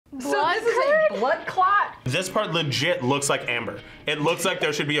blood clot? This part legit looks like amber. It looks like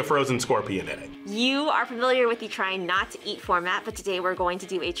there should be a frozen scorpion in it. You are familiar with the try not to eat format, but today we're going to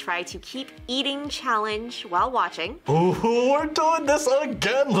do a try to keep eating challenge while watching. Ooh, we're doing this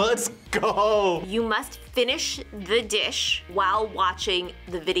again. Let's go. You must finish the dish while watching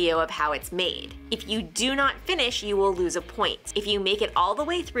the video of how it's made. If you do not finish, you will lose a point. If you make it all the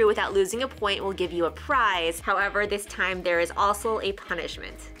way through without losing a point, we'll give you a prize. However, this time there is also a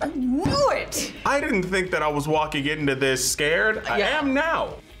punishment. I knew it! I didn't think that I was walking into this scared. I am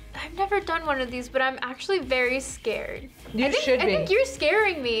now. I've never done one of these, but I'm actually very scared. You should be. I think you're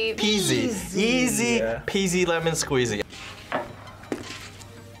scaring me. Peasy. Easy peasy lemon squeezy.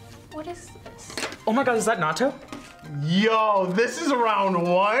 What is this? Oh my god, is that natto? Yo, this is round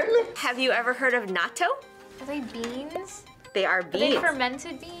one? Have you ever heard of natto? Are they beans? They are Are beans. they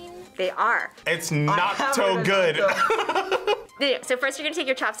fermented beans? They are. It's not so good. So first you're gonna take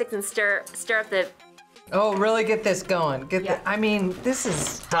your chopsticks and stir up the... Oh, really get this going. I mean, this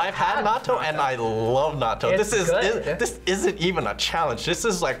is... I've had natto and I love natto. It's good. This isn't even a challenge. This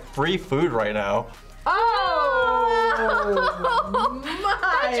is like free food right now. Oh,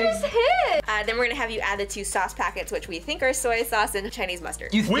 That just hit! then we're gonna have you add the 2 sauce packets, which we think are soy sauce and Chinese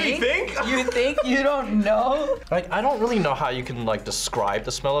mustard. You think? You think? You don't know? Like, I don't really know how you can like describe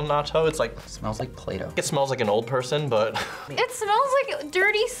the smell of natto. It's like, Smells like Play-Doh. it smells like an old person, but It smells like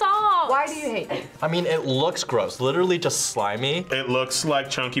dirty sauce. Why do you hate it? I mean, it looks gross. Literally just slimy. It looks like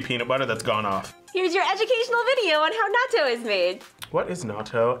chunky peanut butter that's gone off. Here's your educational video on how natto is made. What is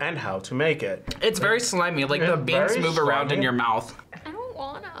natto and how to make it? It's very slimy, like the beans very move around in slimy. your mouth. I don't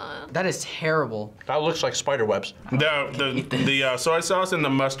wanna. That is terrible. That looks like spider webs. The soy sauce and the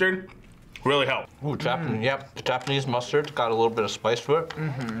mustard really help. Ooh, yep, the Japanese mustard's got a little bit of spice to it.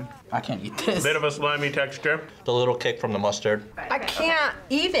 I can't eat this. Bit of a slimy texture. The little kick from the mustard. I can't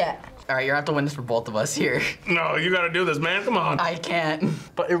eat it. All right, you're gonna have to win this for both of us here. No, you gotta do this, man. Come on. I can't.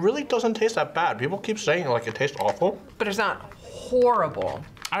 But it really doesn't taste that bad. People keep saying like it tastes awful. But it's not horrible.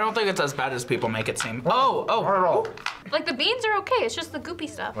 I don't think it's as bad as people make it seem. Oh. Like the beans are okay, it's just the goopy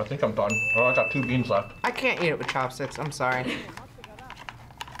stuff. I think I'm done. Oh, I got 2 beans left. I can't eat it with chopsticks. I'm sorry.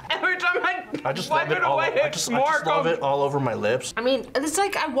 Every time I just love it all. I just love it all over my lips. I mean, it's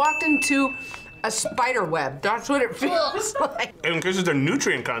like I walked into a spider web. That's what it feels like. In case it's a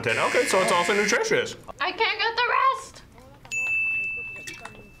nutrient content. Okay, so it's also nutritious. I can't get the rest.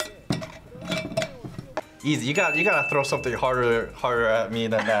 Easy. You gotta throw something harder at me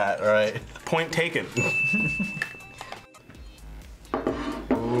than that, all right? Point taken.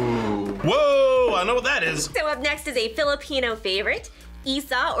 Whoa, I know what that is. So up next is a Filipino favorite,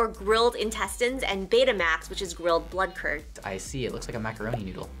 Isaw or grilled intestines, and Betamax, which is grilled blood curd. I see. It looks like a macaroni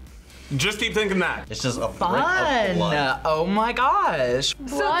noodle. Just keep thinking that. It's just a Fun. brick of blood. Oh my gosh.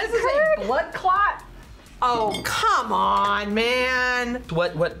 Blood This is a blood clot? Oh, come on, man.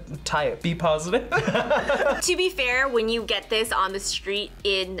 What type? Be positive. To be fair, when you get this on the street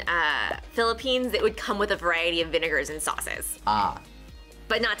in Philippines, it would come with a variety of vinegars and sauces.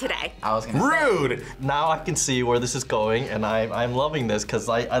 But not today. I was gonna say. Rude. Now I can see where this is going, and I'm loving this because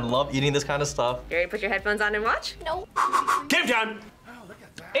I love eating this kind of stuff. You ready to put your headphones on and watch? No. Game time.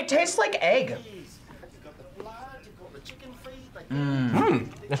 It tastes like egg.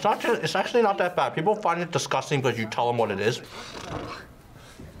 It's actually not that bad. People find it disgusting because you tell them what it is.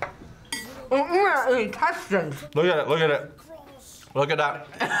 Intestines. Look at it, look at it. Look at that.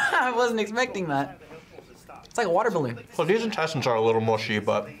 I wasn't expecting that. It's like a water balloon. So these intestines are a little mushy,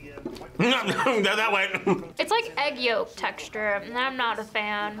 but That way. It's like egg yolk texture, and I'm not a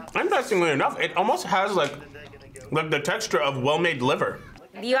fan. Interestingly enough, it almost has like the texture of well-made liver.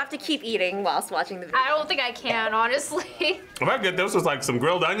 You have to keep eating whilst watching the video. I don't think I can, honestly. If I get this with like some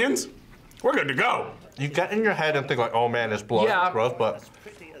grilled onions, we're good to go. you get in your head and think like, oh man, it's blood, Yeah. it's gross, but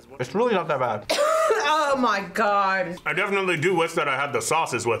it's really not that bad. Oh my god. I definitely do wish that I had the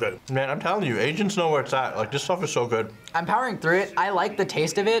sauces with it. Man, I'm telling you, Asians know where it's at. Like, this stuff is so good. I'm powering through it. I like the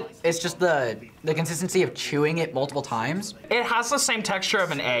taste of it. It's just the consistency of chewing it multiple times. It has the same texture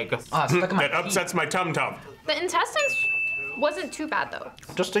of an egg. Oh, it's stuck in my It upsets my tum-tum. The intestines wasn't too bad though.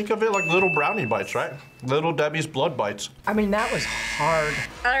 Just think of it like little brownie bites, right? Little Debbie's blood bites. I mean, that was hard.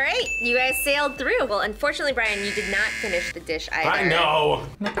 All right, you guys sailed through. Well, unfortunately, Brian, you did not finish the dish either. I know.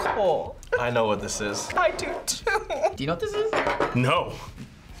 Nicole. I know what this is. I do too. Do you know what this is? No.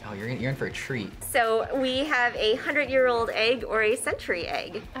 Oh, you're in for a treat. So we have a 100-year-old egg or a century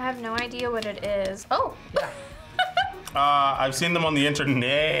egg. I have no idea what it is. Oh. I've seen them on the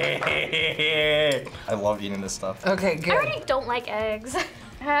internet. I love eating this stuff. Okay, I good. already don't like eggs.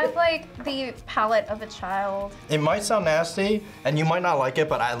 I have like the palate of a child. It might sound nasty, and you might not like it,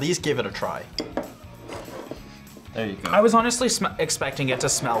 but at least give it a try. There you go. I was honestly expecting it to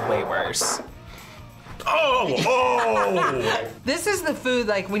smell way worse. Oh! This is the food,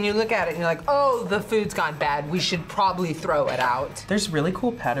 like, when you look at it and you're like, oh, the food's gone bad. We should probably throw it out. There's really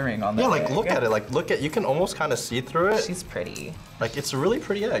cool patterning on the Yeah, like egg. look at it. Like look at, you can almost kind of see through it. She's pretty. Like it's a really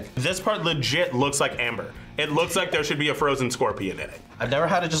pretty egg. This part legit looks like amber. It looks like there should be a frozen scorpion in it. I've never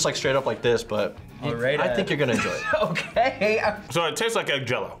had it just like straight up like this, but Alright, I think you're gonna enjoy it. Okay. So it tastes like egg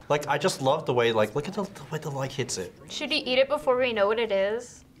jello. Like I just love the way, like look at the way the light hits it. Should you eat it before we know what it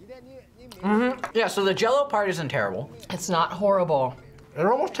is? Yeah, so the Jello part isn't terrible. It's not horrible. It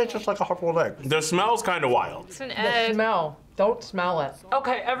almost tastes just like a hard-boiled egg. The smell's kind of wild. It's an The egg. smell. Don't smell it.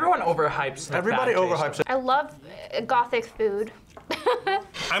 Okay, everyone overhypes the Everybody bad taste. overhypes it. I love gothic food.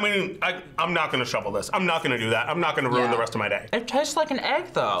 I mean, I'm not gonna shovel this. I'm not gonna do that. I'm not gonna ruin Yeah. the rest of my day. It tastes like an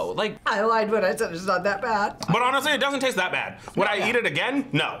egg though. Like, I lied when I said it's not that bad. But honestly, it doesn't taste that bad. Would I eat it again?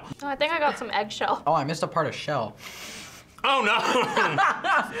 No. Oh, I think I got some eggshell. Oh, I missed a part of shell. Oh no.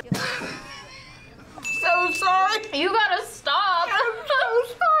 So sorry. You gotta stop. I'm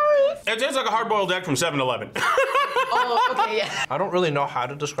so sorry. It tastes like a hard-boiled egg from 7-Eleven. Oh, okay, yeah. I don't really know how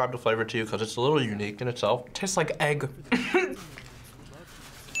to describe the flavor to you because it's a little unique in itself. tastes like egg.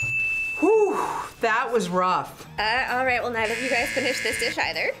 Whew, that was rough. All right, well, neither of you guys finished this dish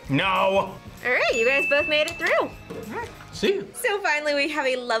either. No. All right, you guys both made it through. See? So finally, we have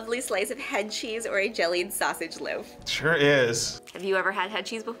a lovely slice of head cheese or a jellied sausage loaf. Sure is. Have you ever had head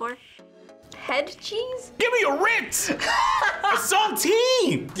cheese before? Head cheese? Give me a Ritz! A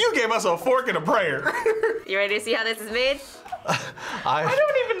saltine! You gave us a fork and a prayer. You ready to see how this is made? I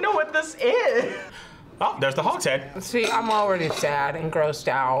don't even know what this is. Oh, there's the hog's head. See, I'm already sad and grossed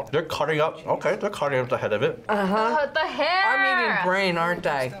out. They're cutting up. Okay, they're cutting up the head of it. The hair. I'm eating brain, aren't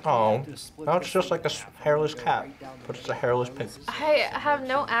I? Oh, now it's just like a hairless cat, but it's a hairless pig. I have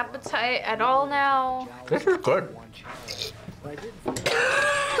no appetite at all now. This is good.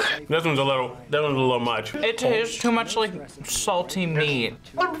 That one's a little much. It tastes too much like salty meat.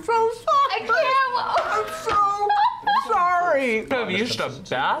 I'm so sorry. I I'm so sorry. I've used a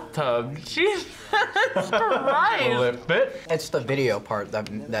bathtub. Jesus Will Christ. it fit? It's the video part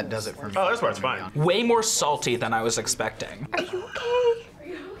that does it for me. Oh, this part's fine. Way more salty than I was expecting. Are you okay?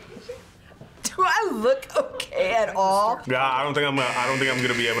 Do I look okay at all? Yeah, I don't think I'm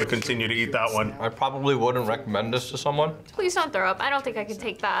gonna be able to continue to eat that one. I probably wouldn't recommend this to someone. Please don't throw up. I don't think I can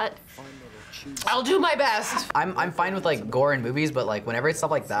take that. I'll do my best. I'm fine with like gore in movies, but like whenever it's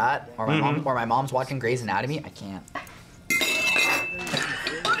stuff like that, or my mom's watching Grey's Anatomy, I can't.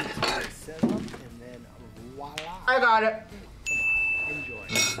 I got it.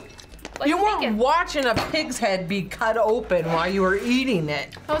 What You you weren't thinking? watching a pig's head be cut open while you were eating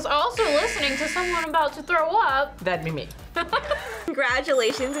it. I was also listening to someone about to throw up. That'd be me.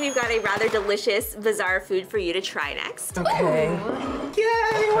 Congratulations, we've got a rather delicious, bizarre food for you to try next. Okay.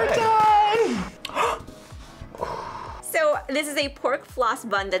 Yay, we're done. So this is a pork floss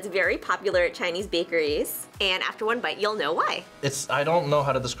bun that's very popular at Chinese bakeries, and after one bite, you'll know why. I don't know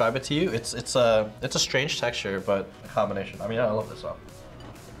how to describe it to you. It's a strange texture, but a combination. I mean, I love this stuff.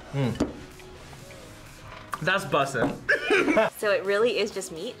 That's bussin'. So it really is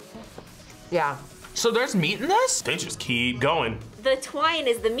just meat. Yeah. So there's meat in this? They just keep going. The twine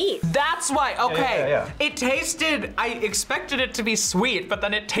is the meat. That's why, okay. Yeah. It tasted, I expected it to be sweet, but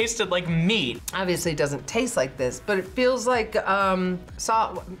then it tasted like meat. Obviously it doesn't taste like this, but it feels like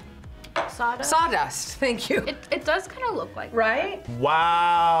Sawdust. sawdust. Thank you. It does kind of look like Right?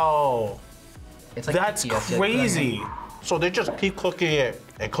 Wow. It's like That's PTSD. crazy. So they just keep cooking it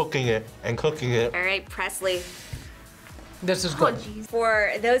and cooking it and cooking it. All right, Presley. This is good.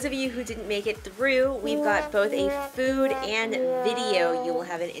 For those of you who didn't make it through, we've got both a food and video you will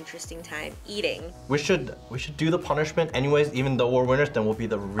have an interesting time eating. We should do the punishment anyways, even though we're winners, then we'll be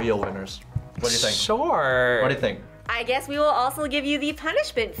the real winners. What do you think? Sure. What do you think? I guess we will also give you the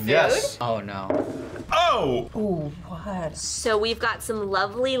punishment food. Yes. Oh no. Oh! Ooh, what? So we've got some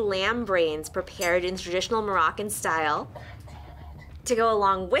lovely lamb brains prepared in traditional Moroccan style. To go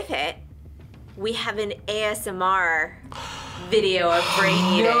along with it, we have an ASMR video of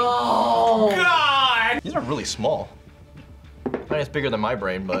brain eating. God! These are really small. I mean, it's bigger than my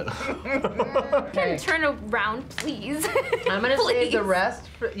brain, but. Can turn around, please. I'm gonna save the Please. rest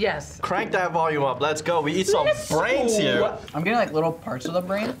for, yes. Crank that volume up. Let's go. We eat some brains here. I'm getting like little parts of the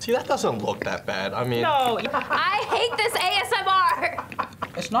brain. See, that doesn't look that bad. I mean, No. I hate this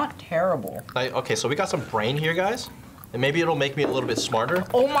ASMR. It's not terrible. okay, so we got some brain here, guys. And maybe it'll make me a little bit smarter.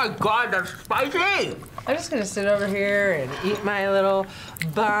 Oh my God, that's spicy. I'm just gonna sit over here and eat my little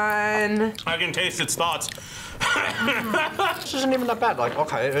bun. I can taste its thoughts. This isn't even that bad. Like,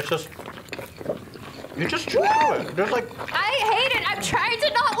 okay, it's just. You just chew through it. There's like. I hate it. I'm trying to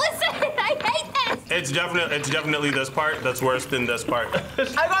not listen. I hate this. It's definitely this part that's worse than this part.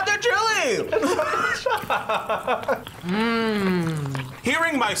 I got the chili.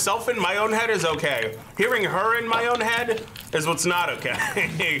 Hearing myself in my own head is okay. Hearing her in my own head is what's not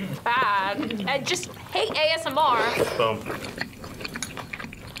okay. Bad. I just hate ASMR. Boom.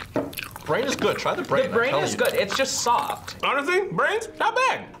 Brain is good. Try the brain. The brain is good. It's just soft. Honestly, brains, not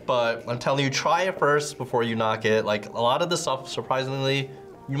bad. But I'm telling you, try it first before you knock it. Like a lot of the stuff, surprisingly,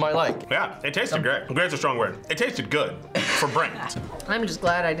 you might like. Yeah, it tasted great. Great's a strong word. It tasted good for brains. I'm just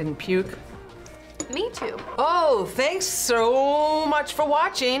glad I didn't puke. Me too. Oh, thanks so much for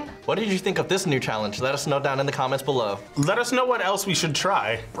watching. What did you think of this new challenge? Let us know down in the comments below. Let us know what else we should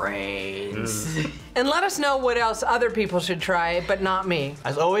try. Brains. And let us know what else other people should try, but not me.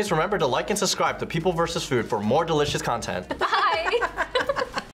 As always, remember to like and subscribe to People vs. Food for more delicious content. Bye.